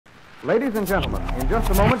Ladies and gentlemen, in just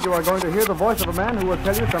a moment you are going to hear the voice of a man who will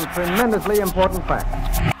tell you some tremendously important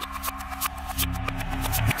facts.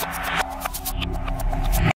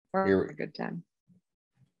 We're a good time.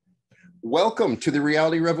 Welcome to the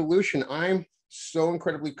Reality Revolution. I'm so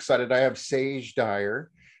incredibly excited. I have Saje Dyer,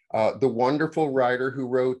 the wonderful writer who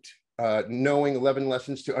wrote Knowing 11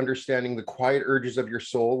 Lessons to Understanding the Quiet Urges of Your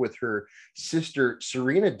Soul with her sister,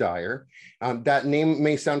 Serena Dyer. That name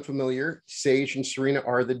may sound familiar. Saje and Serena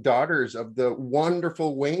are the daughters of the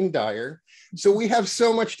wonderful Wayne Dyer. So we have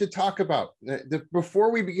so much to talk about.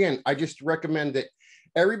 Before we begin, I just recommend that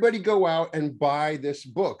everybody go out and buy this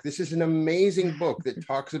book. This is an amazing book that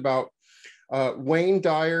talks about Wayne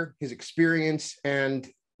Dyer, his experience, and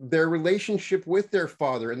their relationship with their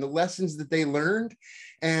father and the lessons that they learned.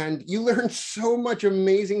 And you learn so much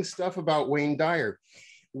amazing stuff about Wayne Dyer.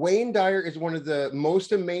 Wayne Dyer is one of the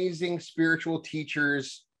most amazing spiritual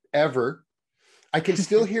teachers ever. I can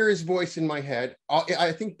still hear his voice in my head.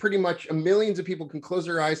 I think pretty much millions of people can close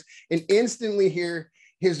their eyes and instantly hear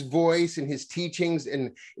his voice and his teachings.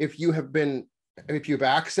 And if you've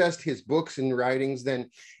accessed his books and writings, then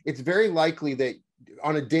it's very likely that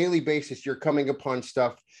on a daily basis, you're coming upon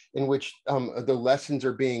stuff in which the lessons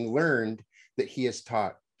are being learned that he has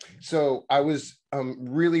taught. So I was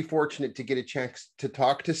really fortunate to get a chance to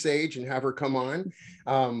talk to Saje and have her come on.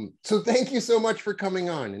 So thank you so much for coming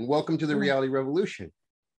on, and welcome to the Reality Revolution.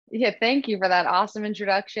 Yeah, thank you for that awesome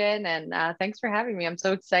introduction. And thanks for having me. I'm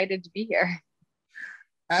so excited to be here.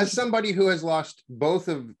 As somebody who has lost both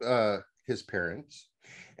of his parents,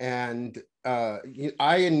 and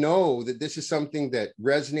I know that this is something that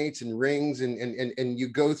resonates and rings, and you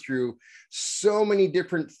go through so many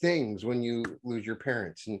different things when you lose your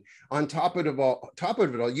parents. And on top of it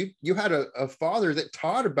all, you had a father that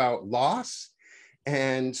taught about loss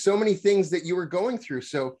and so many things that you were going through.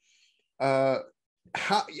 So tell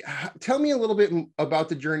me a little bit about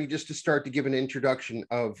the journey, just to start to give an introduction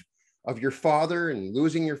of your father and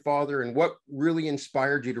losing your father, and what really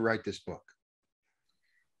inspired you to write this book.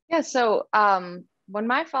 Yeah, so when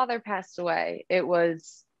my father passed away, it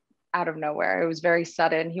was out of nowhere. It was very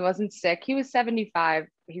sudden. He wasn't sick. He was 75.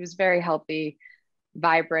 He was very healthy,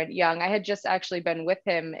 vibrant, young. I had just actually been with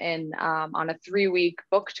him on a 3-week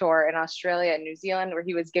book tour in Australia and New Zealand, where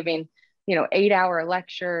he was giving, 8-hour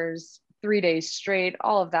lectures, 3 days straight,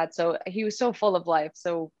 all of that. So he was so full of life.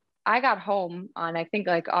 So I got home on, I think,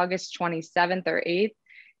 like August 27th or 8th.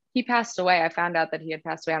 He passed away. I found out that he had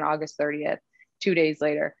passed away on August 30th, 2 days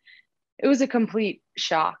later. It was a complete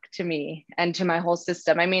shock to me and to my whole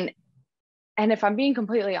system. I mean, and if I'm being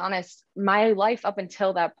completely honest, my life up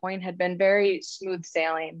until that point had been very smooth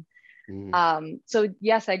sailing. So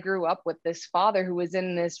yes, I grew up with this father who was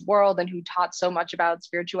in this world and who taught so much about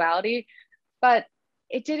spirituality, but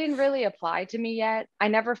it didn't really apply to me yet. I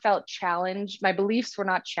never felt challenged. My beliefs were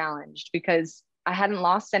not challenged because I hadn't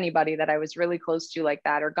lost anybody that I was really close to like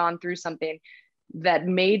that, or gone through something that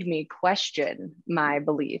made me question my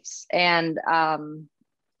beliefs. And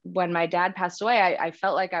when my dad passed away, I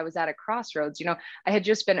felt like I was at a crossroads. I had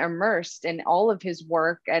just been immersed in all of his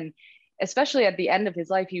work. And especially at the end of his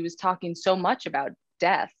life, he was talking so much about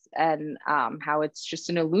death and how it's just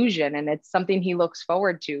an illusion. And it's something he looks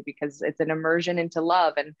forward to because it's an immersion into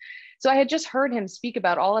love. And so I had just heard him speak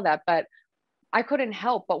about all of that, but I couldn't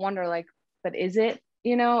help but wonder, like, but is it,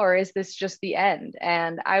 or is this just the end?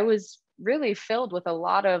 And I was really filled with a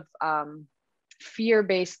lot of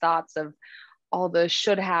fear-based thoughts of all the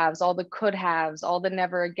should haves, all the could haves, all the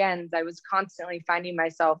never agains. I was constantly finding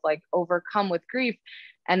myself like overcome with grief,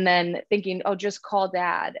 and then thinking, oh, just call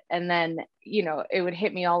dad. And then, it would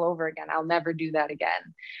hit me all over again. I'll never do that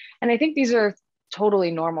again. And I think these are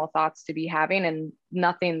totally normal thoughts to be having, and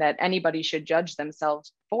nothing that anybody should judge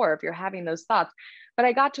themselves for if you're having those thoughts. But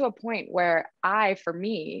I got to a point where for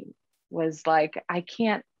me, was like, I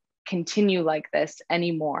can't continue like this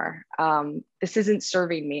anymore. This isn't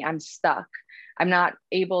serving me. I'm stuck. I'm not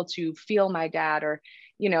able to feel my dad, or,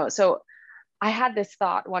 so I had this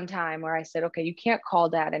thought one time where I said, okay, you can't call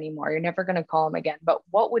dad anymore. You're never going to call him again. But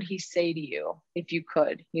what would he say to you if you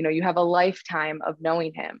could? You have a lifetime of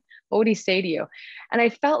knowing him. What would he say to you? And I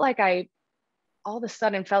felt like I all of a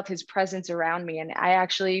sudden felt his presence around me. And I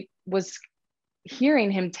actually was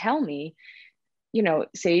hearing him tell me,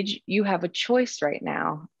 Saje, you have a choice right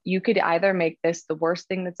now. You could either make this the worst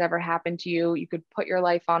thing that's ever happened to you. You could put your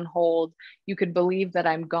life on hold. You could believe that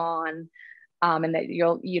I'm gone, and that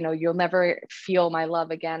you'll never feel my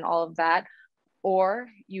love again, all of that. Or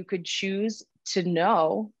you could choose to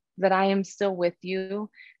know that I am still with you,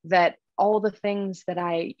 that all the things that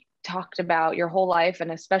I talked about your whole life,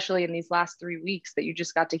 and especially in these last 3 weeks that you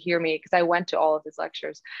just got to hear me, because I went to all of his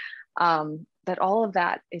lectures, that all of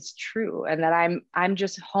that is true, and that I'm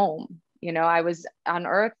just home. You know, I was on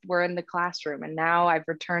earth, we're in the classroom, and now I've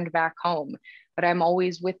returned back home, but I'm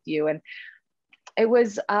always with you. And it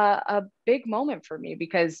was a big moment for me,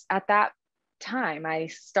 because at that time I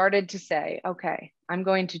started to say, okay, I'm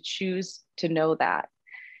going to choose to know that.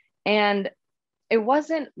 And it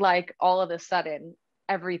wasn't like all of a sudden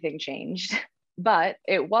everything changed, but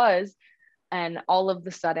it was. And all of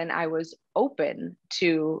a sudden I was open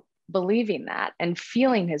to believing that and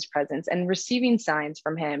feeling his presence and receiving signs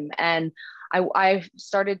from him. And I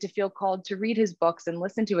started to feel called to read his books and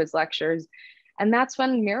listen to his lectures. And that's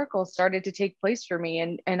when miracles started to take place for me.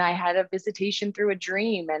 And I had a visitation through a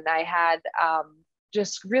dream, and I had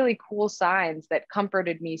just really cool signs that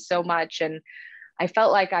comforted me so much. And I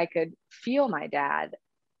felt like I could feel my dad.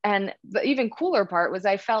 And the even cooler part was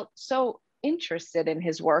I felt so interested in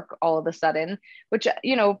his work all of a sudden, which,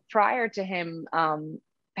 you know, prior to him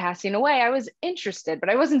passing away, I was interested, but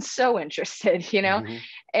I wasn't so interested, you know?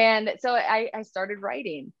 And so I started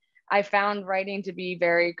writing. I found writing to be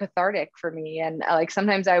very cathartic for me. And like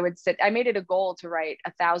sometimes I would sit, I made it a goal to write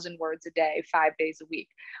 1,000 words a day, 5 days a week.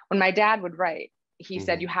 When my dad would write, he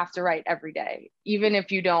said, you have to write every day. Even if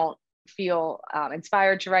you don't feel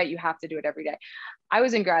inspired to write, you have to do it every day. I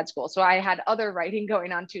was in grad school, so I had other writing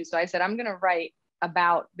going on too. So I said, I'm going to write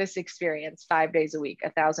about this experience 5 days a week,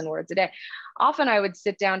 1,000 words a day. Often I would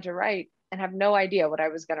sit down to write and have no idea what I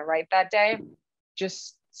was going to write that day.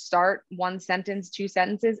 Just start one sentence, 2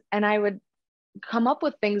 sentences, and I would come up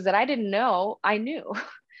with things that I didn't know I knew.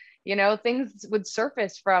 You know, things would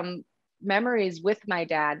surface from memories with my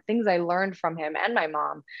dad, things I learned from him and my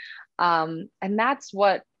mom. And that's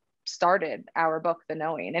what started our book, The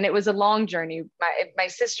Knowing. And it was a long journey. My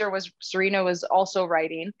sister Serena was also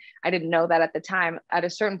writing. I didn't know that at the time. At a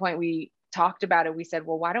certain point, we talked about it. We said,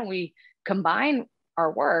 well, why don't we combine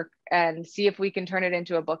our work and see if we can turn it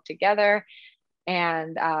into a book together?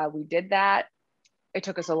 And we did that. It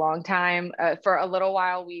took us a long time. For a little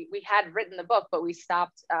while, we had written the book, but we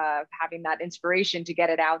stopped having that inspiration to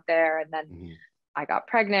get it out there. And then I got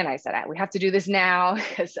pregnant. I said, we have to do this now,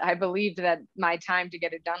 because I believed that my time to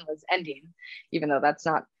get it done was ending, even though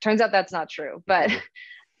turns out that's not true. But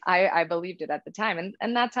I believed it at the time.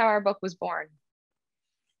 And that's how our book was born.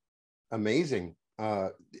 Amazing.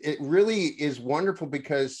 It really is wonderful,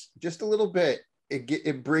 because just a little bit,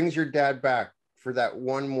 it brings your dad back for that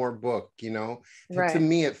one more book, you know. Right. To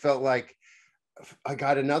me, it felt like I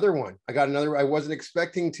got another one. I wasn't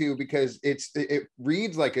expecting to, because it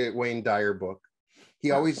reads like a Wayne Dyer book. He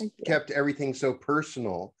always kept everything so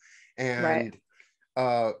personal. And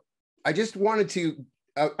I just wanted to,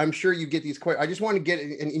 I'm sure you get these questions. I just want to get,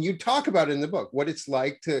 and you talk about it in the book, what it's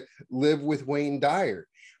like to live with Wayne Dyer.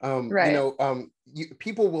 You know,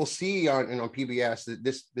 people will see on PBS that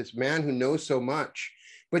this man who knows so much,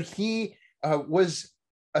 but he was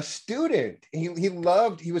a student. He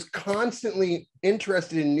was constantly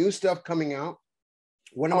interested in new stuff coming out.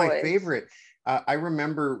 One of my favorite, I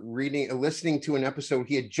remember listening to an episode.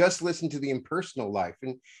 He had just listened to The Impersonal Life,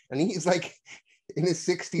 and he's like in his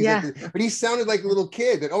 60s, but he sounded like a little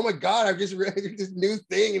kid that, oh my God, I've just read this new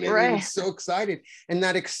thing, and he was so excited. And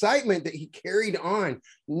that excitement that he carried on,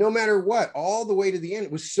 no matter what, all the way to the end,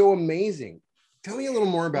 it was so amazing. Tell me a little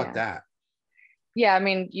more about that. Yeah, I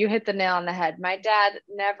mean, you hit the nail on the head. My dad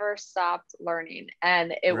never stopped learning,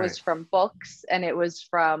 and it was from books, and it was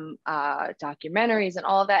from documentaries and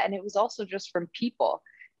all of that. And it was also just from people.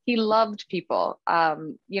 He loved people.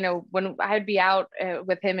 You know, when I'd be out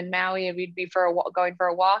with him in Maui and we'd be going for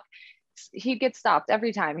a walk, he'd get stopped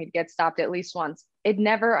every time. He'd get stopped at least once. It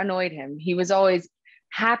never annoyed him. He was always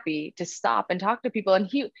happy to stop and talk to people.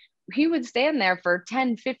 And he would stand there for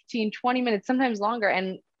 10, 15, 20 minutes, sometimes longer,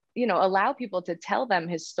 and you know, allow people to tell them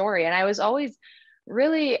his story. And I was always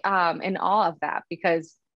really in awe of that,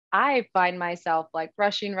 because I find myself like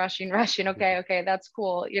rushing. Okay, that's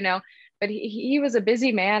cool, you know, but he was a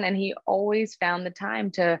busy man, and he always found the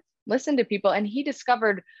time to listen to people. And he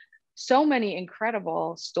discovered so many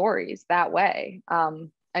incredible stories that way.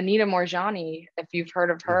 Anita Morjani, if you've heard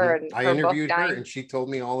of her, and I interviewed her, and she told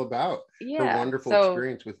me all about her wonderful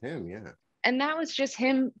experience with him. And that was just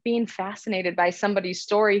him being fascinated by somebody's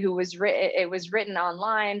story who was it was written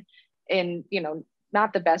online in, you know,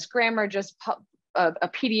 not the best grammar, just a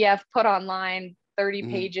PDF put online, 30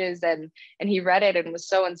 pages. And he read it and was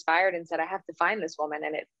so inspired and said, I have to find this woman.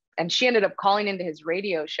 And she ended up calling into his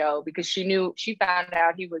radio show, because she found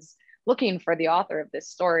out he was looking for the author of this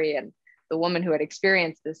story and the woman who had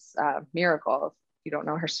experienced this miracle of you don't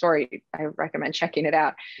know her story, I recommend checking it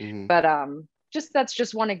out. Mm-hmm. But that's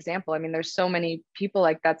just one example. I mean, there's so many people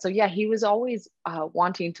like that. So yeah, he was always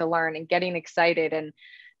wanting to learn and getting excited and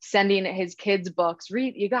sending his kids books,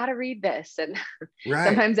 you got to read this. And Right.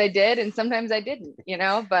 sometimes I did and sometimes I didn't,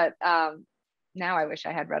 but now I wish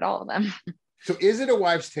I had read all of them. So is it a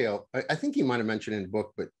wives' tale? I think he might have mentioned in the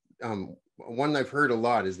book, but one I've heard a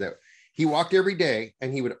lot is that he walked every day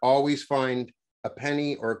and he would always find a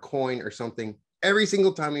penny or a coin or something every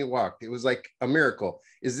single time he walked. It was like a miracle.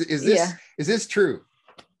 Is this true?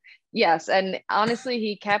 Yes. And honestly,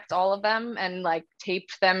 he kept all of them and like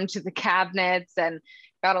taped them to the cabinets, and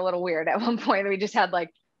got a little weird at one point. We just had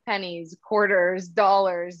like pennies, quarters,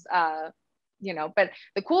 dollars, but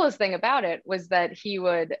the coolest thing about it was that he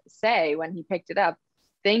would say when he picked it up,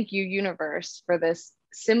 "Thank you, universe, for this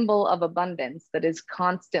symbol of abundance that is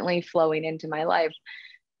constantly flowing into my life."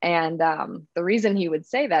 And the reason he would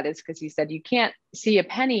say that is because he said, you can't see a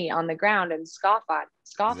penny on the ground and scoff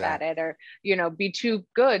at it, or, be too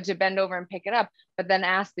good to bend over and pick it up, but then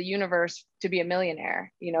ask the universe to be a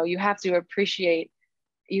millionaire. You have to appreciate,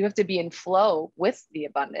 you have to be in flow with the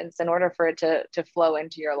abundance in order for it to flow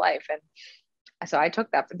into your life. And so I took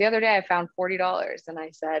that. But the other day I found $40 and I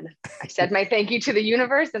said my thank you to the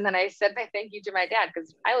universe. And then I said my thank you to my dad,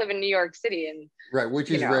 because I live in New York City, and right, which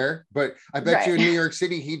is rare, but I bet you in New York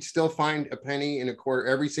City, he'd still find a penny and a quarter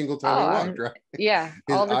every single time he walked, right? Yeah.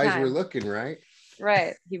 His all the eyes time. were looking, right?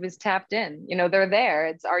 Right. He was tapped in, they're there.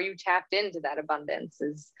 It's, are you tapped into that abundance,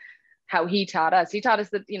 is how he taught us. He taught us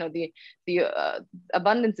that, the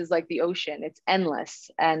abundance is like the ocean. It's endless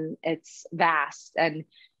and it's vast, and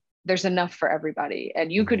there's enough for everybody.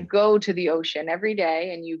 And you could go to the ocean every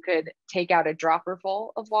day and you could take out a dropper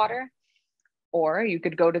full of water, or you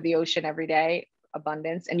could go to the ocean every day,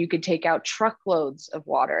 abundance, and you could take out truckloads of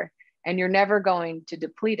water, and you're never going to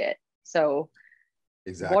deplete it. So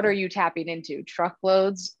exactly, what are you tapping into?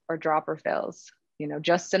 Truckloads or dropper fills?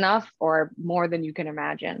 Just enough or more than you can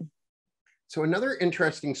imagine. So another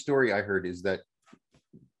interesting story I heard is that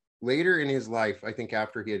later in his life, I think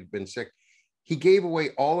after he had been sick, he gave away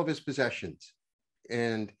all of his possessions.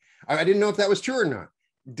 And I didn't know if that was true or not.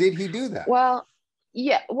 Did he do that? Well,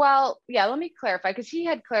 yeah, let me clarify, because he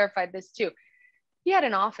had clarified this too. He had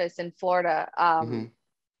an office in Florida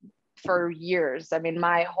for years. I mean,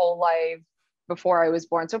 my whole life before I was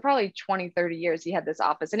born. So probably 20, 30 years, he had this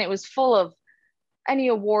office, and it was full of any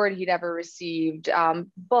award he'd ever received,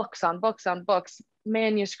 books on books on books,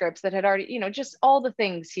 manuscripts that had already, just all the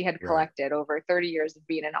things he had collected over 30 years of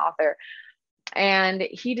being an author. And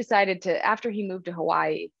he decided to, after he moved to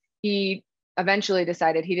Hawaii, he eventually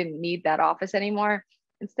decided he didn't need that office anymore.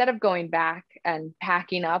 Instead of going back and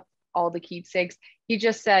packing up all the keepsakes, he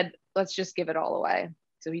just said, let's just give it all away.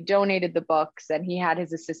 So he donated the books, and he had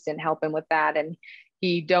his assistant help him with that. And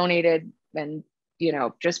he donated and,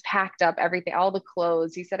 just packed up everything, all the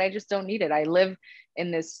clothes. He said, I just don't need it. I live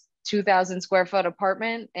in this 2,000 square foot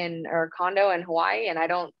apartment or condo in Hawaii, and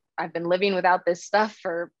I've been living without this stuff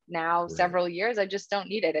for now several years. I just don't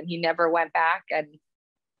need it. And he never went back and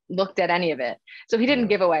looked at any of it. So he didn't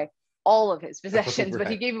give away all of his possessions, but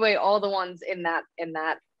he gave away all the ones in that,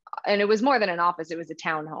 and it was more than an office. It was a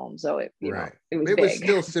townhome. So it was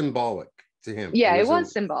still symbolic to him. Yeah, it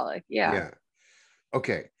was symbolic. Yeah.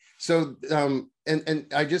 Okay. So, and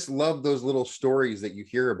I just love those little stories that you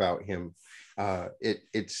hear about him.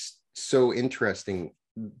 It's so interesting.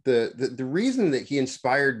 The reason that he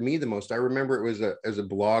inspired me the most, I remember it was as a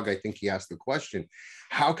blog, I think he asked the question,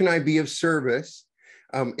 how can I be of service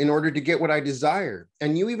in order to get what I desire?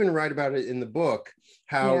 And you even write about it in the book,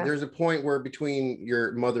 how there's a point where between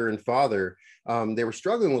your mother and father, they were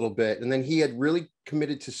struggling a little bit, and then he had really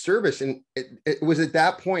committed to service. And it was at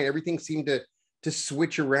that point, everything seemed to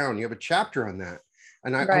switch around. You have a chapter on that.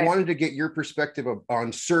 And I wanted to get your perspective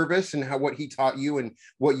on service and what he taught you, and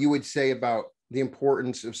what you would say about the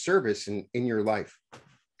importance of service in your life.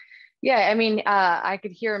 Yeah, I mean, I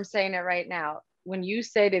could hear him saying it right now. When you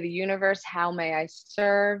say to the universe, how may I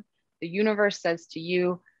serve? The universe says to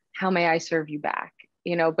you, how may I serve you back?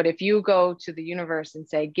 But if you go to the universe and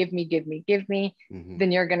say, give me, give me, give me,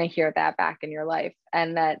 then you're going to hear that back in your life.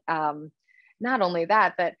 And that, not only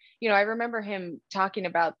that, but, I remember him talking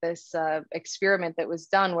about this experiment that was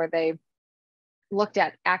done where they looked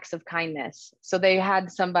at acts of kindness. So they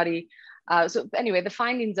had somebody, so anyway, the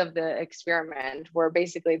findings of the experiment were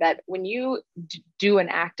basically that when you do an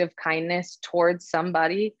act of kindness towards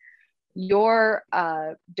somebody, your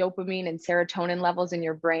dopamine and serotonin levels in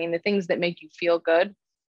your brain, the things that make you feel good,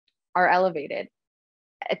 are elevated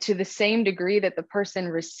to the same degree that the person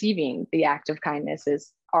receiving the act of kindness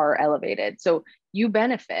is are elevated. So you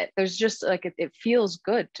benefit. There's just like, it feels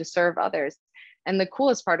good to serve others. And the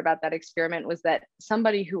coolest part about that experiment was that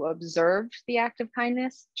somebody who observed the act of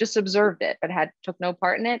kindness, just observed it, but took no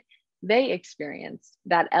part in it, they experienced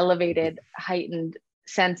that elevated, heightened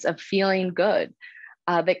sense of feeling good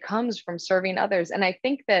that comes from serving others. And I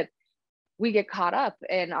think that we get caught up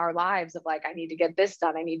in our lives of like, I need to get this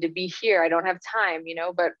done. I need to be here. I don't have time,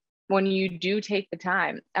 but when you do take the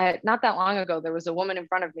time, not that long ago, there was a woman in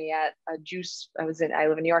front of me at a juice. I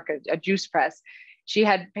live in New York, a juice press. She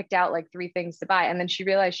had picked out like 3 things to buy. And then she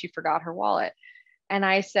realized she forgot her wallet. And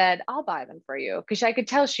I said, I'll buy them for you. Cause I could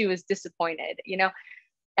tell she was disappointed,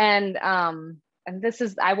 and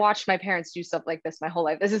I watched my parents do stuff like this my whole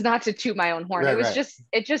life. This is not to toot my own horn. Right,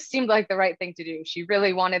 it just seemed like the right thing to do. She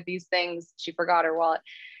really wanted these things. She forgot her wallet.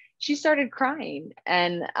 She started crying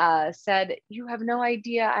and said, you have no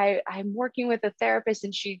idea. I'm working with a therapist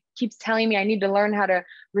and she keeps telling me I need to learn how to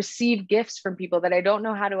receive gifts from people, that I don't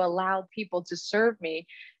know how to allow people to serve me.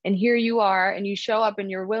 And here you are, and you show up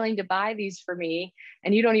and you're willing to buy these for me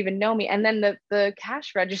and you don't even know me. And then the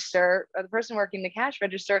cash register, or the person working the cash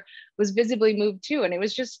register, was visibly moved too. And it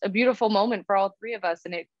was just a beautiful moment for all 3 of us.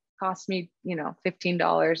 And it cost me,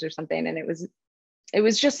 $15 or something. And it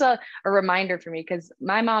was just a reminder for me, because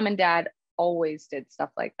my mom and dad always did stuff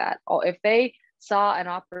like that. If they saw an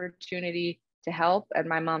opportunity to help, and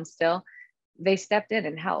my mom still, they stepped in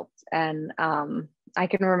and helped. And I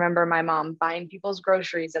can remember my mom buying people's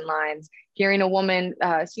groceries in lines, seeing a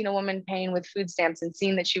woman paying with food stamps and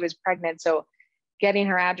seeing that she was pregnant. So getting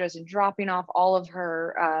her address and dropping off all of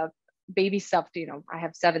her baby stuff. I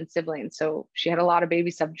have 7 siblings, so she had a lot of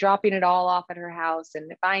baby stuff, dropping it all off at her house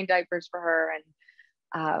and buying diapers for her.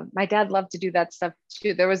 And my dad loved to do that stuff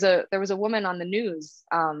too. There was a woman on the news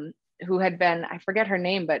who had been, I forget her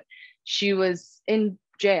name, but she was in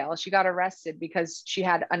jail. She got arrested because she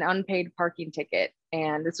had an unpaid parking ticket.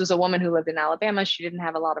 And this was a woman who lived in Alabama. She didn't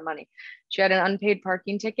have a lot of money. She had an unpaid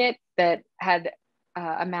parking ticket that had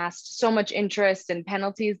amassed so much interest and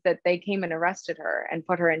penalties that they came and arrested her and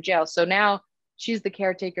put her in jail. So now she's the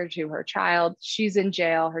caretaker to her child. She's in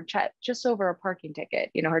jail, her child, just over a parking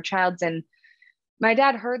ticket. Her child's in. My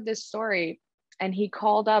dad heard this story and he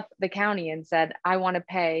called up the county and said, I want to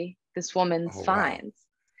pay this woman's fines,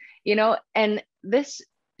 and this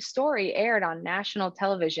story aired on national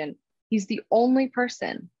television. He's the only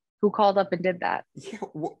person who called up and did that. Yeah,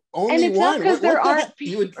 only and it's one. Not because there aren't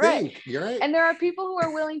people, you would think, right? You're right. And there are people who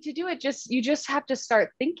are willing to do it. You just have to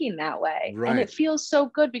start thinking that way. Right. And it feels so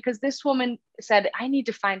good, because this woman said, I need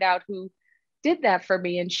to find out who did that for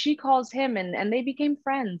me. And she calls him and they became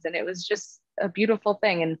friends. And it was just a beautiful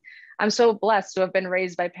thing. And I'm so blessed to have been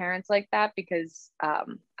raised by parents like that, because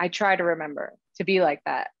I try to remember to be like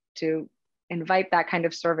that, to invite that kind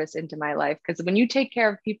of service into my life. Because when you take care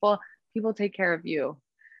of people, people take care of you,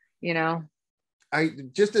 I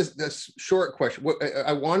just this short question.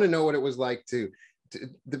 I want to know what it was like to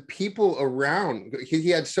the people around. He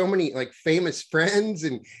had so many like famous friends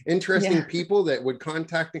and interesting people that would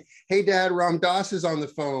contact him. Hey, Dad, Ram Dass is on the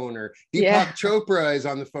phone, or Deepak Chopra is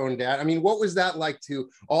on the phone, Dad. I mean, what was that like to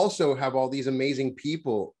also have all these amazing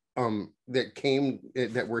people that came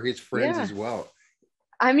that were his friends as well?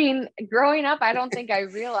 I mean, growing up, I don't think I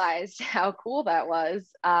realized how cool that was.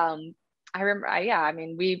 I remember,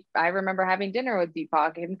 I remember having dinner with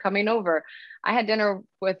Deepak, him coming over. I had dinner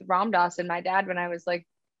with Ram Dass and my dad when I was like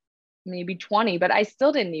maybe 20, but I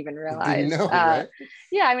still didn't even realize. Didn't know, right?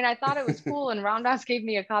 Yeah, I mean, I thought it was cool, and Ram Dass gave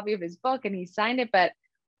me a copy of his book and he signed it, but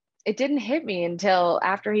it didn't hit me until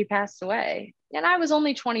after he passed away. And I was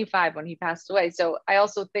only 25 when he passed away. So I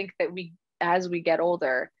also think that as we get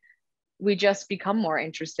older, we just become more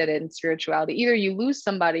interested in spirituality. Either you lose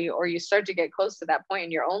somebody or you start to get close to that point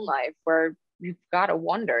in your own life where you've got to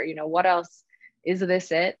wonder, what else is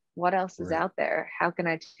this it? What else is out there? How can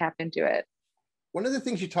I tap into it? One of the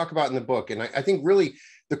things you talk about in the book, and I think really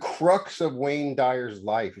the crux of Wayne Dyer's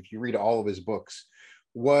life, if you read all of his books,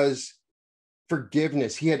 was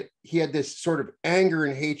forgiveness. He had this sort of anger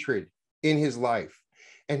and hatred in his life.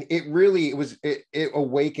 And it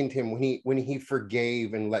awakened him when he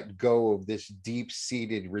forgave and let go of this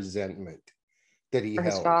deep-seated resentment that he held.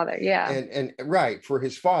 For his father, yeah. And right, for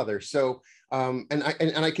his father. So and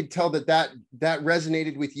I could tell that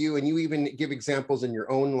resonated with you, and you even give examples in your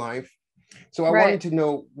own life. So I wanted to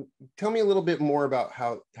know, tell me a little bit more about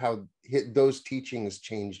how those teachings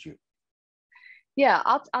changed you. Yeah,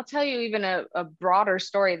 I'll tell you even a broader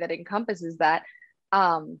story that encompasses that.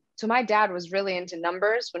 So my dad was really into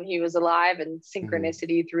numbers when he was alive, and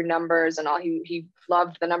synchronicity through numbers and all. He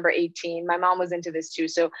loved the number 18. My mom was into this too.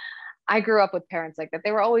 So I grew up with parents like that.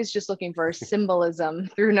 They were always just looking for symbolism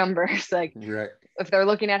through numbers. Like Right. if they're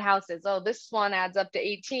looking at houses, oh, this one adds up to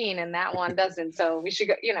 18 and that one doesn't. So we should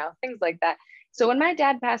go, things like that. So when my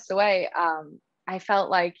dad passed away, I felt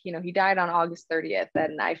like, he died on August 30th.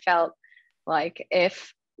 And I felt like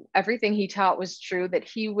if everything he taught was true, that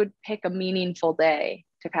he would pick a meaningful day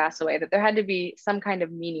to pass away, that there had to be some kind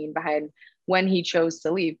of meaning behind when he chose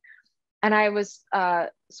to leave. And I was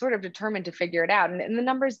sort of determined to figure it out. And the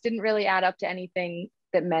numbers didn't really add up to anything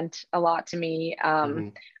that meant a lot to me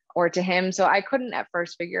or to him. So I couldn't at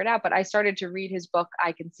first figure it out, but I started to read his book,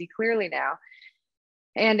 I Can See Clearly Now.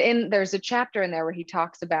 And there's a chapter in there where he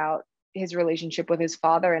talks about his relationship with his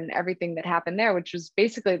father and everything that happened there, which was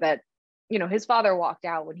basically that, his father walked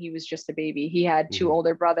out when he was just a baby. He had two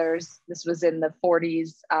older brothers. This was in the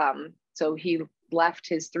 40s. So he left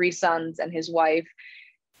his 3 sons and his wife.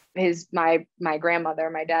 My grandmother,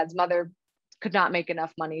 my dad's mother, could not make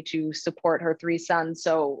enough money to support her 3 sons.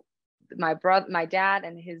 So my dad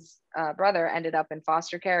and his brother ended up in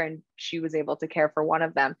foster care, and she was able to care for one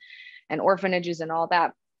of them, and orphanages and all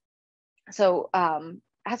that. So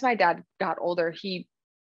as my dad got older,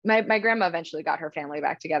 my grandma eventually got her family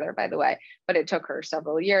back together, by the way, but it took her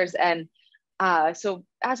several years. And so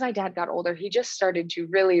as my dad got older, he just started to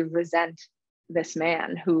really resent this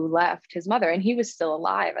man who left his mother, and he was still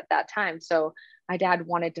alive at that time. So my dad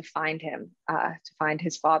wanted to find him, to find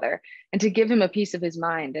his father, and to give him a piece of his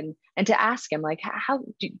mind, and to ask him, like, how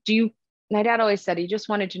do you, my dad always said he just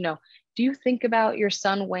wanted to know, do you think about your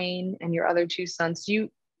son Wayne and your other 2 sons? Do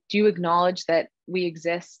you acknowledge that we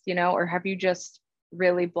exist, or have you just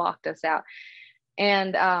really blocked us out?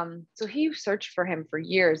 And so he searched for him for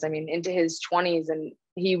years, into his 20s, and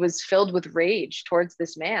he was filled with rage towards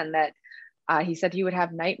this man that he said he would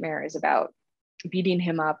have nightmares about beating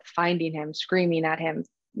him up, finding him, screaming at him,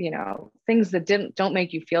 things that don't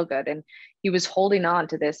make you feel good. And he was holding on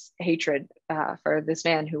to this hatred for this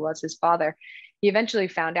man who was his father. He eventually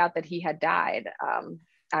found out that he had died,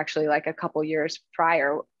 actually like a couple years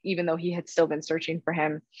prior, even though he had still been searching for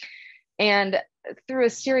him. And through a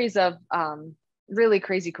series of really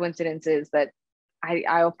crazy coincidences that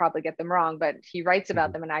I'll probably get them wrong, but he writes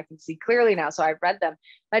about them and I can see clearly now. So I read them.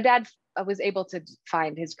 My dad was able to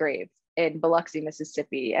find his grave in Biloxi,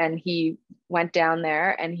 Mississippi. And he went down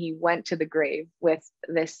there and he went to the grave with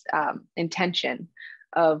this intention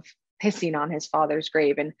of pissing on his father's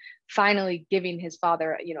grave and finally giving his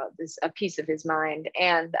father, a piece of his mind.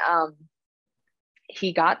 And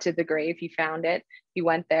he got to the grave, he found it, he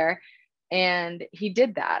went there. And he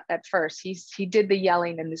did that at first. He did the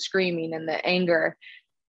yelling and the screaming and the anger.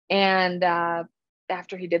 And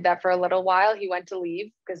after he did that for a little while, he went to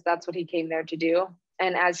leave because that's what he came there to do.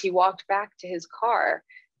 And as he walked back to his car,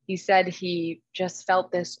 he said he just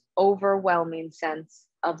felt this overwhelming sense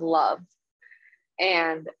of love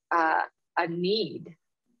and a need,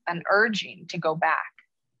 an urging to go back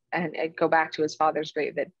and go back to his father's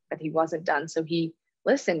grave, that he wasn't done. So he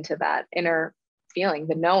listened to that inner feeling,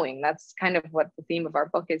 the knowing. That's kind of what the theme of our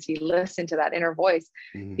book is. He listened to that inner voice.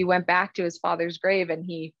 He went back to his father's grave and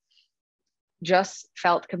he just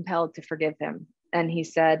felt compelled to forgive him. And he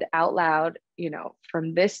said out loud,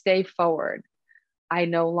 from this day forward, I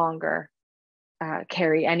no longer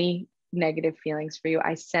carry any negative feelings for you.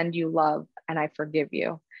 I send you love and I forgive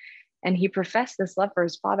you. And he professed this love for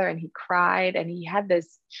his father and he cried and he had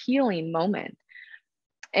this healing moment.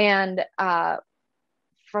 And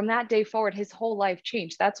from that day forward, his whole life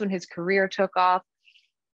changed. That's when his career took off.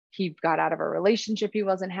 He got out of a relationship he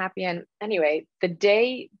wasn't happy in. Anyway, the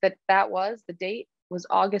day the date was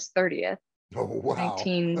August 30th. Oh, wow.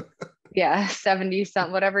 70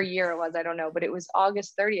 something, whatever year it was, I don't know, but it was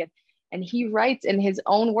August 30th. And he writes in his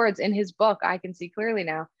own words in his book, I Can See Clearly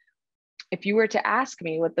Now, if you were to ask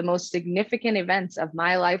me what the most significant events of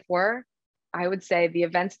my life were, I would say the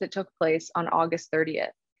events that took place on August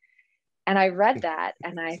 30th. And I read that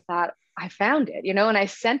and I thought, I found it, and I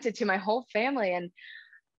sent it to my whole family.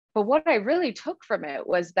 But what I really took from it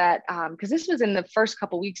was that, because this was in the first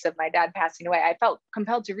couple of weeks of my dad passing away, I felt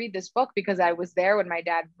compelled to read this book because I was there when my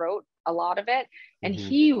dad wrote a lot of it. And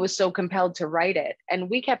he was so compelled to write it. And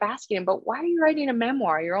we kept asking him, but why are you writing a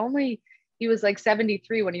memoir? He was like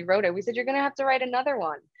 73 when he wrote it. We said, you're going to have to write another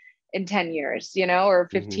one in 10 years, or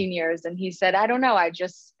 15 years. And he said, I don't know. I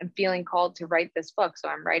just am feeling called to write this book. So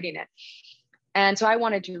I'm writing it. And so I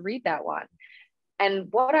wanted to read that one. And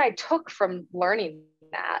what I took from learning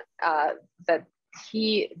that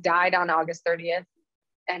he died on August 30th,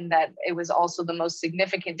 and that it was also the most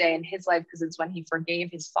significant day in his life because it's when he forgave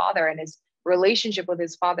his father and his relationship with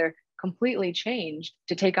his father completely changed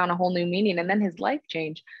to take on a whole new meaning. And then his life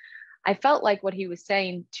changed. I felt like what he was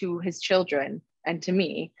saying to his children and to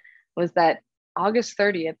me was that August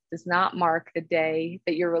 30th does not mark the day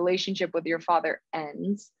that your relationship with your father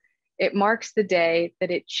ends. It marks the day that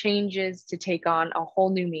it changes to take on a whole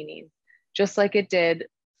new meaning, just like it did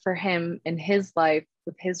for him in his life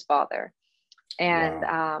with his father. And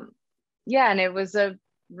Wow. yeah, and it was a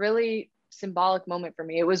really symbolic moment for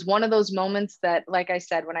me. It was one of those moments that, like I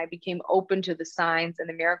said, when I became open to the signs and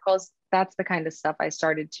the miracles, that's the kind of stuff I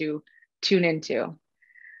started to tune into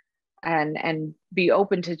and be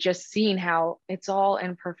open to just seeing how it's all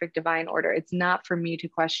in perfect divine order. It's not for me to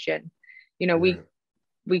question. You know, Yeah.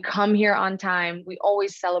 we come here on time. We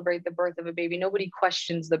always celebrate the birth of a baby. Nobody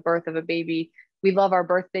questions the birth of a baby. We love our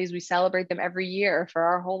birthdays. We celebrate them every year for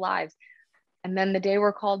our whole lives. And then the day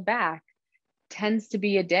we're called back tends to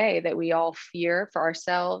be a day that we all fear for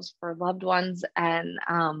ourselves, for loved ones. And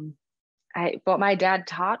what my dad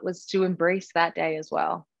taught was to embrace that day as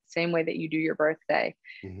well, same way that you do your birthday.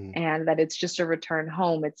 Mhm. And that it's just a return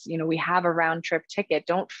home. It's, you know, we have a round trip ticket.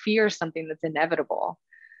 Don't fear something that's inevitable.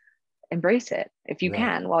 Embrace it if you Right.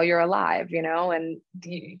 can while you're alive, you know, and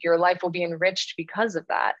your life will be enriched because of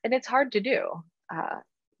that. And it's hard to do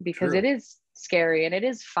because it True. is scary and it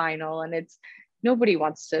is final, and it's nobody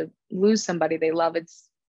wants to lose somebody they love. It's,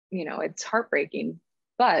 you know, it's heartbreaking,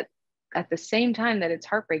 but at the same time that it's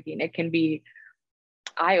heartbreaking, it can be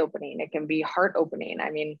eye-opening. It can be heart-opening. I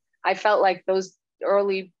mean, I felt like those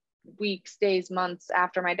early weeks, days, months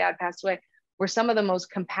after my dad passed away were some of the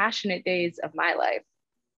most compassionate days of my life.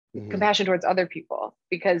 Mhm. Compassion towards other people,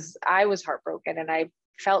 because I was heartbroken and I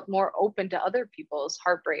felt more open to other people's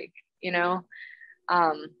heartbreak, you know?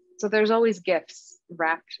 So there's always gifts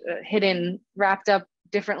wrapped up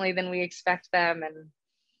differently than we expect them. And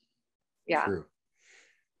yeah. True.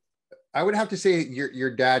 I would have to say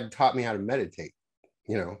your dad taught me how to meditate.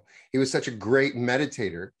 You know, he was such a great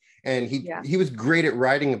meditator, and Yeah. he was great at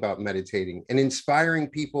writing about meditating and inspiring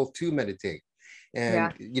people to meditate.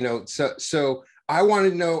 Yeah. And you know, so I want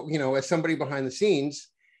to know, you know, as somebody behind the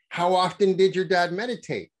scenes, how often did your dad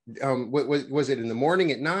meditate? Was it in the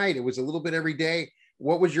morning, at night? It was a little bit every day.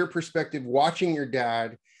 What was your perspective watching your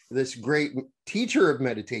dad, this great teacher of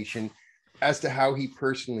meditation, as to how he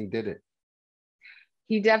personally did it?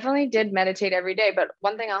 He definitely did meditate every day. But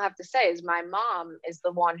one thing I'll have to say is my mom is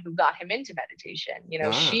the one who got him into meditation. You know,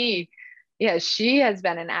 Ah. she has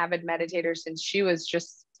been an avid meditator since she was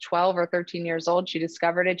just 12 or 13 years old. She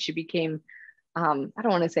discovered it. She became, I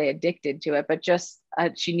don't want to say addicted to it, but just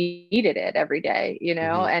she needed it every day, you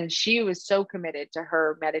know, Mhm. and she was so committed to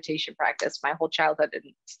her meditation practice my whole childhood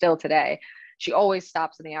and still today. She always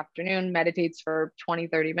stops in the afternoon, meditates for 20,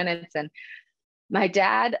 30 minutes. And my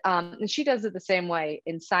dad, and she does it the same way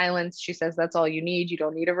in silence. She says that's all you need. You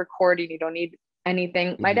don't need a recording. You don't need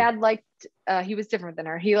anything. My Mhm. dad liked, he was different than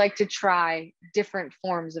her. He liked to try different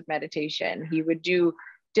forms of meditation. He would do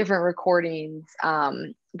different recordings.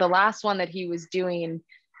 The last one that he was doing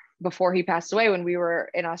before he passed away, when we were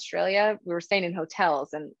in Australia, we were staying in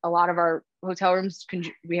hotels, and a lot of our hotel rooms,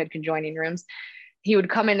 we had conjoining rooms. He would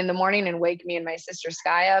come in the morning and wake me and my sister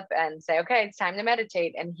Sky up and say, okay, it's time to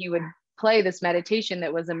meditate. And he would play this meditation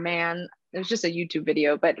that was a man, it was just a YouTube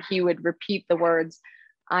video, but he would repeat the words,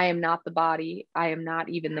 I am not the body, I am not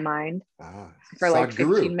even the mind, Ah, for like 15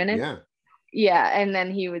 Sadhguru. minutes. Yeah. Yeah. And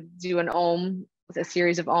then he would do an om, a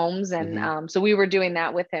series of ohms. And Mhm. so we were doing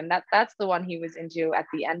that with him. That's the one he was into at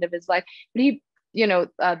the end of his life. But he, you know,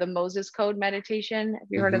 the Moses Code meditation. Have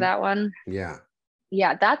you heard of Mhm. that one? Yeah.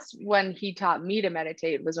 Yeah, that's when he taught me to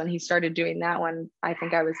meditate, was when he started doing that one. I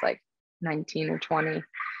think I was like 19 or 20.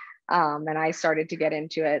 And I started to get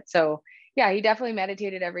into it. So yeah, he definitely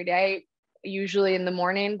meditated every day, usually in the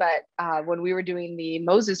morning. But when we were doing the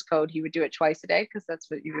Moses Code, he would do it twice a day, because that's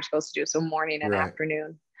what you were supposed to do. So morning and Right.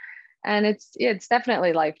 afternoon. And it's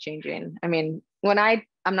definitely life changing. I mean, I'm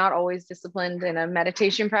not always disciplined in a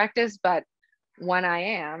meditation practice, but when I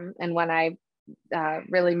am, and when I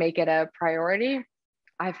really make it a priority,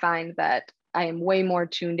 I find that I am way more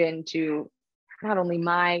tuned into not only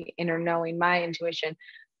my inner knowing, my intuition,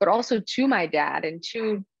 but also to my dad, and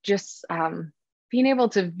to just being able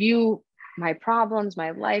to view my problems,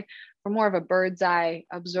 my life, from more of a bird's eye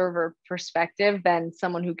observer perspective than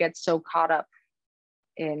someone who gets so caught up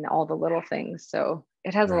in all the little things. So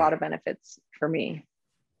it has a Right. lot of benefits for me.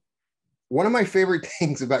 One of my favorite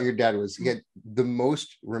things about your dad was he had the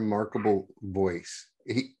most remarkable voice.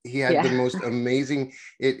 He had the Yeah. most amazing.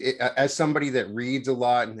 As somebody that reads a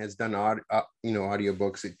lot and has done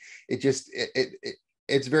audiobooks,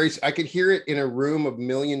 it's very. I could hear it in a room of 1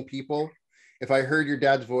 million people. If I heard your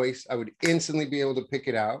dad's voice, I would instantly be able to pick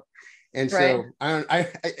it out. And Right. so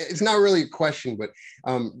it's not really a question, but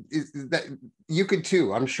that you could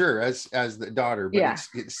too, I'm sure, as the daughter, but Yeah.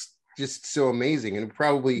 it's just so amazing. And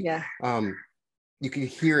probably Yeah. you can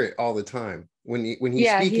hear it all the time when he's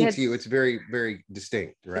Yeah. speaking to you. It's very, very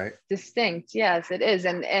distinct, It's right? distinct. Yes, it is.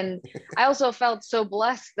 And I also felt so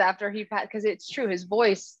blessed after he passed, because it's true. His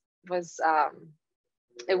voice was,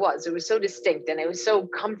 it was so distinct, and it was so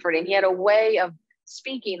comforting. He had a way of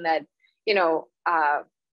speaking that, you know,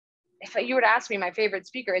 if you were to ask me my favorite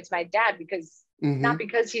speaker, it's my dad, because not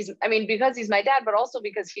because because he's my dad, but also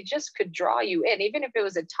because he just could draw you in. Even if it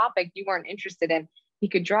was a topic you weren't interested in, he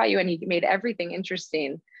could draw you in. He made everything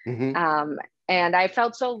interesting. And I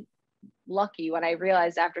felt so lucky when I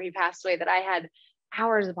realized after he passed away that I had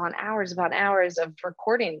hours upon hours upon hours of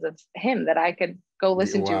recordings of him that I could go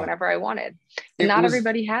listen to Wow. whenever I wanted. And not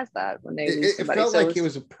everybody has that when they lose It somebody. felt So like it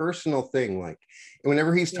was a personal thing. Like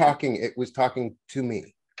whenever he's talking, it was talking to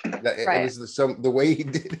me. It right. was the way he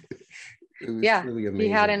did it. It was truly amazing. He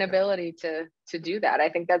had an ability to do that. I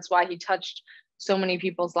think that's why he touched so many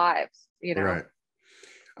people's lives, you know. Right.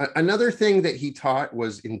 Another thing that he taught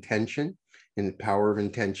was intention and the power of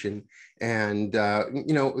intention. And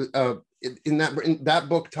in that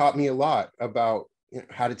book taught me a lot about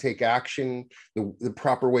how to take action, the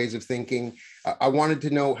proper ways of thinking. I wanted to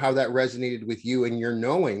know how that resonated with you and your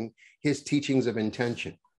knowing his teachings of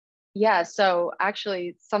intention. Yeah. So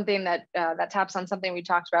actually something that taps on something we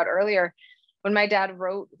talked about earlier. When my dad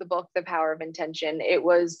wrote the book, The Power of Intention, it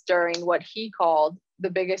was during what he called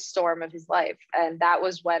the biggest storm of his life. And that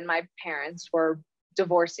was when my parents were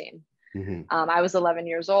divorcing. I was 11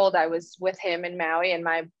 years old. I was with him in Maui, and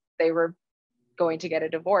they were going to get a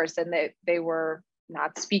divorce, and they were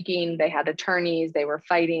not speaking. They had attorneys. They were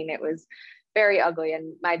fighting. It was very ugly.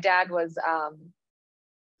 And my dad was,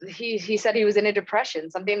 he said he was in a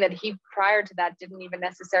depression, something that he prior to that didn't even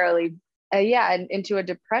necessarily, into a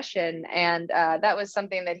depression. And that was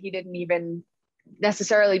something that he didn't even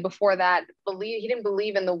necessarily before that he didn't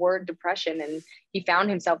believe in the word depression, and he found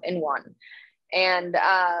himself in one. And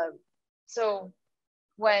so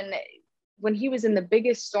when he was in the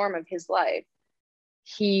biggest storm of his life,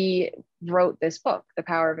 he wrote this book, The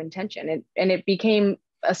Power of Intention. And it became,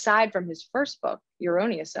 aside from his first book,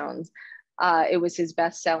 Erroneous Zones, it was his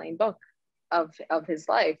best-selling book of his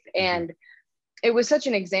life. And it was such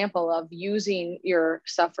an example of using your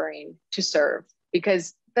suffering to serve,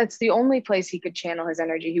 because that's the only place he could channel his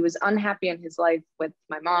energy. He was unhappy in his life with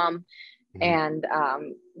my mom, and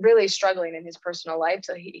really struggling in his personal life.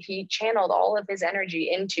 So he channeled all of his energy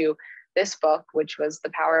into this book, which was The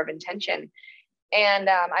Power of Intention. And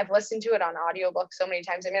I've listened to it on audiobook so many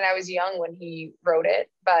times. I mean, I was young when he wrote it,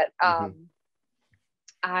 but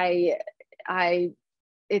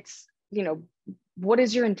it's, what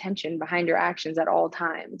is your intention behind your actions at all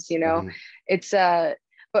times? It's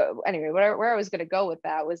but anyway, where I was going to go with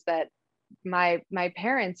that was that my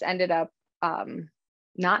parents ended up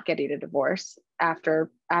not getting a divorce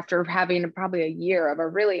after having probably a year of a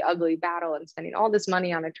really ugly battle and spending all this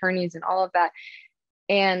money on attorneys and all of that.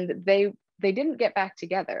 And they didn't get back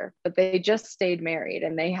together, but they just stayed married,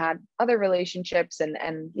 and they had other relationships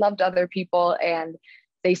and loved other people. And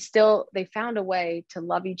they found a way to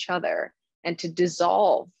love each other and to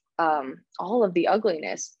dissolve all of the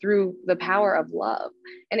ugliness through the power of love.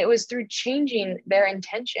 And it was through changing their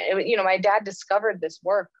intention. My dad discovered this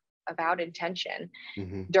work about intention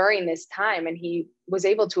during this time, and he was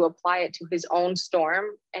able to apply it to his own storm,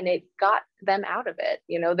 and it got them out of it.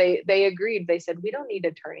 They agreed. They said, we don't need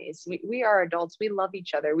attorneys. We are adults. We love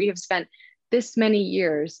each other. We have spent this many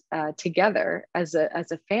years together as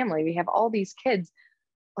a family. We have all these kids.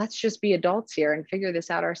 Let's just be adults here and figure this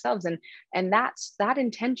out ourselves. And that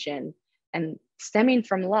intention and stemming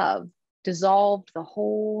from love dissolved the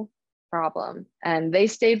whole problem. And they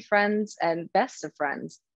stayed friends and best of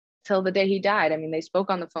friends till the day he died. I mean, they spoke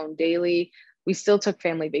on the phone daily. We still took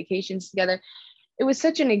family vacations together. It was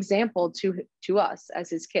such an example to us as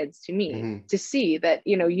his kids, to me, to see that,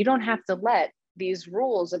 you don't have to let these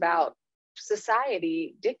rules about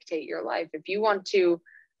society dictate your life. If you want to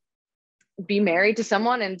be married to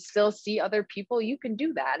someone and still see other people, you can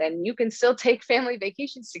do that, and you can still take family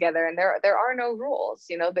vacations together, and there are no rules.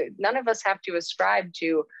 None of us have to ascribe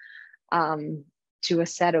to a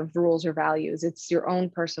set of rules or values. It's your own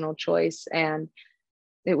personal choice. And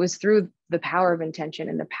it was through the power of intention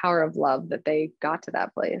and the power of love that they got to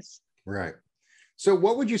that place. Right. So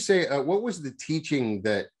what would you say, what was the teaching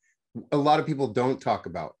that a lot of people don't talk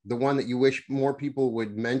about, the one that you wish more people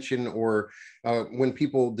would mention, or when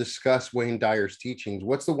people discuss Wayne Dyer's teachings,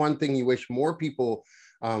 what's the one thing you wish more people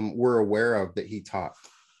were aware of that he taught?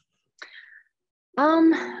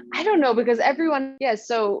 I don't know, because everyone, yeah.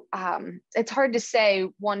 So it's hard to say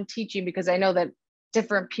one teaching, because I know that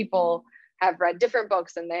different people have read different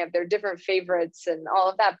books and they have their different favorites and all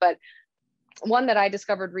of that. But one that I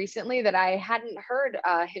discovered recently that I hadn't heard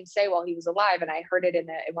him say while he was alive, and I heard it in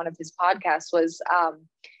one of his podcasts, was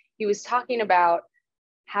he was talking about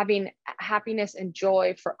having happiness and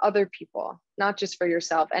joy for other people, not just for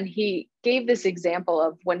yourself. And he gave this example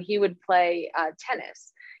of when he would play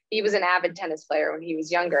tennis. He was an avid tennis player when he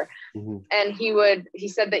was younger. Mm-hmm. And he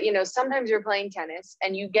said that, sometimes you're playing tennis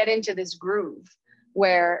and you get into this groove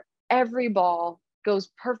where every ball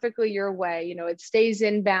goes perfectly your way. It stays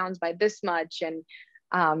in bounds by this much. And,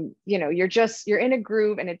 you're in a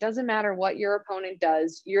groove, and it doesn't matter what your opponent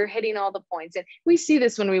does, you're hitting all the points. And we see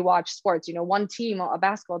this when we watch sports, one team, a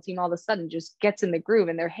basketball team, all of a sudden just gets in the groove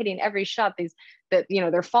and they're hitting every shot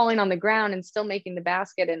they're falling on the ground and still making the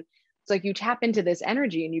basket. And it's like you tap into this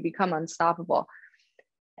energy and you become unstoppable.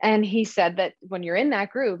 And he said that when you're in that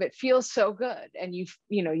groove, it feels so good and you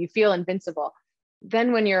feel invincible.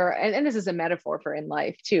 Then when you're, and this is a metaphor for in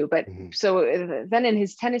life too, but so then in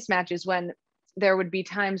his tennis matches, when there would be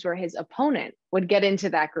times where his opponent would get into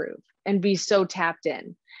that groove and be so tapped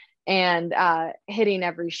in and hitting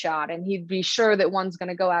every shot, and he'd be sure that one's going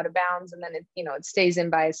to go out of bounds, and then it stays in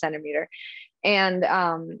by a centimeter. And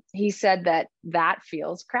he said that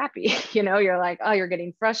feels crappy. You're like, oh, you're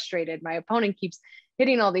getting frustrated. My opponent keeps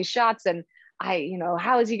hitting all these shots, and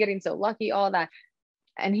how is he getting so lucky? All that.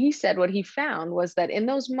 And he said what he found was that in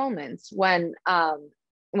those moments when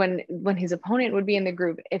his opponent would be in the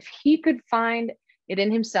groove, if he could find it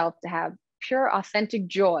in himself to have pure, authentic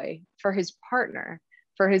joy for his partner,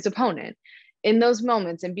 for his opponent, in those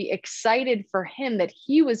moments, and be excited for him that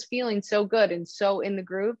he was feeling so good and so in the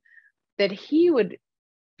groove, that he would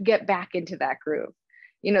get back into that groove.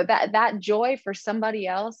 That joy for somebody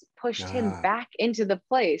else pushed him back into the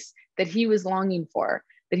place that he was longing for,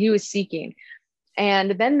 that he was seeking.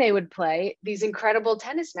 And then they would play these incredible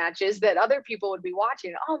tennis matches that other people would be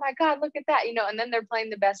watching. Oh my God, look at that. And then they're playing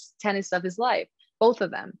the best tennis of his life, both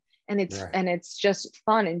of them. And it's just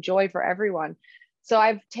fun and joy for everyone. So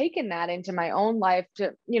I've taken that into my own life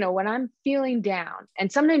to, when I'm feeling down,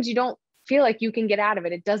 and sometimes you don't feel like you can get out of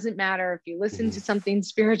it. It doesn't matter if you listen to something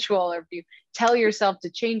spiritual or if you tell yourself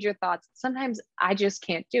to change your thoughts. Sometimes I just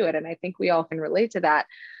can't do it. And I think we all can relate to that,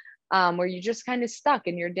 where you're just kind of stuck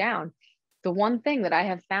and you're down. The one thing that I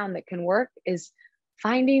have found that can work is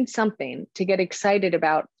finding something to get excited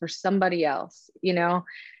about for somebody else,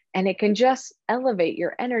 and it can just elevate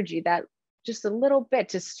your energy that just a little bit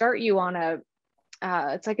to start you on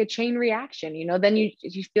it's like a chain reaction, then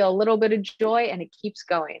you feel a little bit of joy and it keeps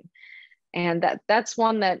going. And that's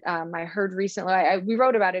one that I heard recently. We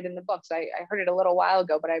wrote about it in the book. So I heard it a little while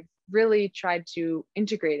ago, but I've really tried to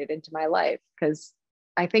integrate it into my life, because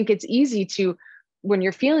I think it's easy to, when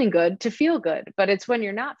you're feeling good, to feel good, but it's when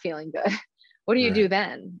you're not feeling good, what do you do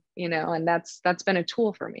then? And that's been a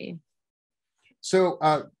tool for me. So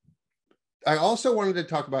I also wanted to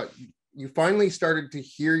talk about, you finally started to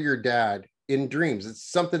hear your dad in dreams.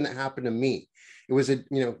 It's something that happened to me. It was in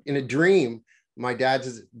a dream, my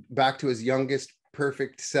dad's back to his youngest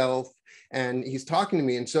perfect self, and he's talking to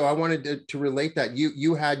me. And so I wanted to relate that.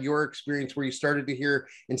 You had your experience where you started to hear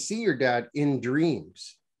and see your dad in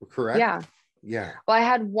dreams, correct? Yeah. Well, I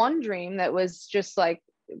had one dream that was just like,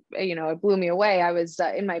 it blew me away. I was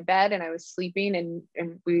in my bed and I was sleeping,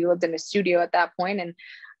 and we lived in a studio at that point. And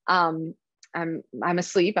I'm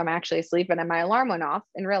asleep. I'm actually asleep. And then my alarm went off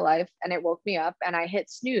in real life and it woke me up, and I hit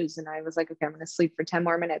snooze, and I was like, okay, I'm going to sleep for 10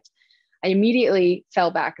 more minutes. I immediately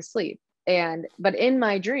fell back asleep. But in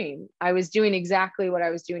my dream, I was doing exactly what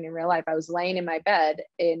I was doing in real life. I was laying in my bed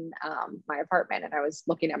in my apartment, and I was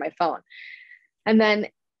looking at my phone. And then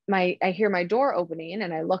I hear my door opening,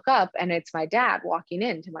 and I look up, and it's my dad walking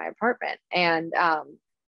into my apartment. And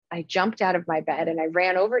I jumped out of my bed and I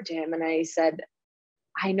ran over to him and I said,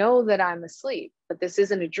 I know that I'm asleep, but this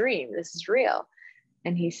isn't a dream. This is real.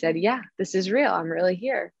 And he said, yeah, this is real. I'm really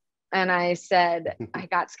here. And I said, I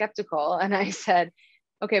got skeptical, and I said,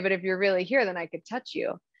 okay, but if you're really here, then I could touch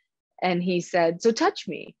you. And he said, so touch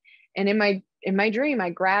me. And in my dream, I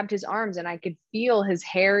grabbed his arms, and I could feel his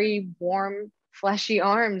hairy, warm, fleshy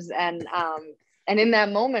arms. And in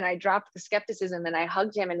that moment, I dropped the skepticism and I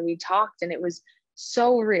hugged him, and we talked, and it was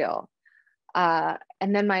so real. And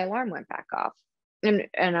then my alarm went back off, and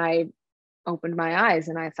I opened my eyes,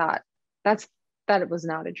 and I thought, that it was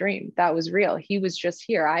not a dream. That was real. He was just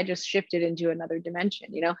here. I just shifted into another dimension,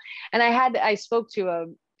 And I spoke to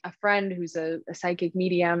a friend who's a psychic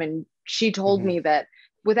medium, and she told me that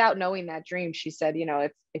without knowing that dream, she said, you know,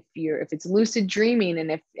 if it's lucid dreaming,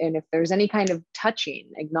 and if there's any kind of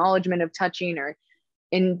touching, acknowledgement of touching or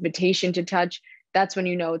invitation to touch, that's when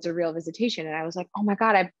you know it's a real visitation. And I was like, oh my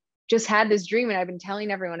God, I've just had this dream and I've been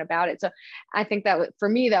telling everyone about it. So I think that for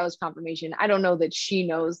me, that was confirmation. I don't know that she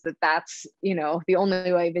knows that that's, you know, the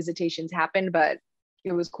only way visitations happen, but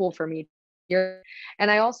it was cool for me.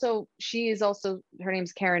 And she is also, her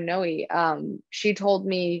name's Karen Noe. She told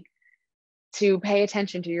me to pay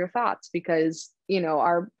attention to your thoughts, because, you know,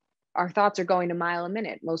 our thoughts are going a mile a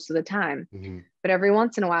minute most of the time. Mm-hmm. But every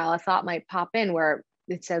once in a while, a thought might pop in where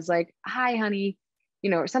it says like, hi, honey, you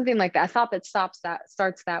know, or something like that. A thought that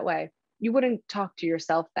starts that way. You wouldn't talk to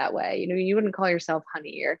yourself that way. You know, you wouldn't call yourself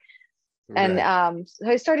honey and so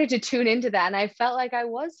I started to tune into that, and I felt like I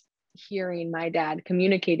was hearing my dad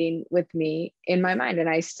communicating with me in my mind. And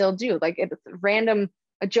I still do. Like,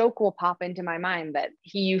 a joke will pop into my mind that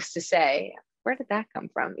he used to say. Where did that come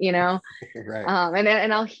from? You know? Right.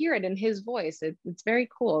 And I'll hear it in his voice. It's very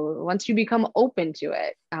cool once you become open to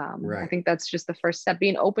it. Right. I think that's just the first step,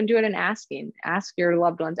 being open to it and ask your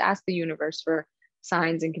loved ones, ask the universe for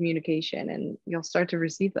signs and communication, and you'll start to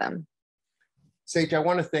receive them. Saje, I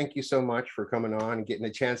want to thank you so much for coming on and getting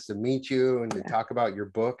a chance to meet you and to talk about your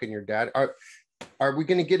book and your dad. Are we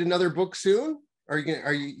going to get another book soon?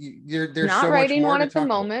 There's not so writing much more one to at the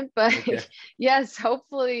moment, but okay. Yes,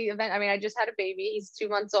 hopefully. I mean, I just had a baby. He's 2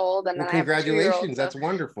 months old, and then congratulations. I have a 2-year-old, That's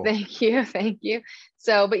wonderful. Thank you.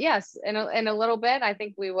 So, but yes, in a little bit, I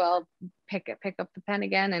think we will pick up the pen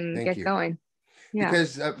again and get going. Yeah.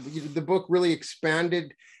 Because the book really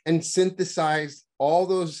expanded and synthesized all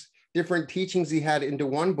those different teachings he had into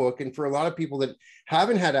one book. And for a lot of people that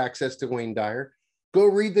haven't had access to Wayne Dyer, go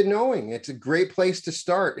read The Knowing. It's a great place to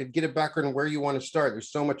start and get a background on where you want to start.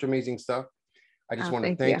 There's so much amazing stuff. I just want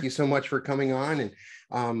to thank you so much for coming on,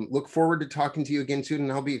 and look forward to talking to you again soon.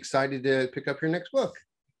 And I'll be excited to pick up your next book.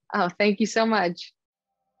 Oh, thank you so much.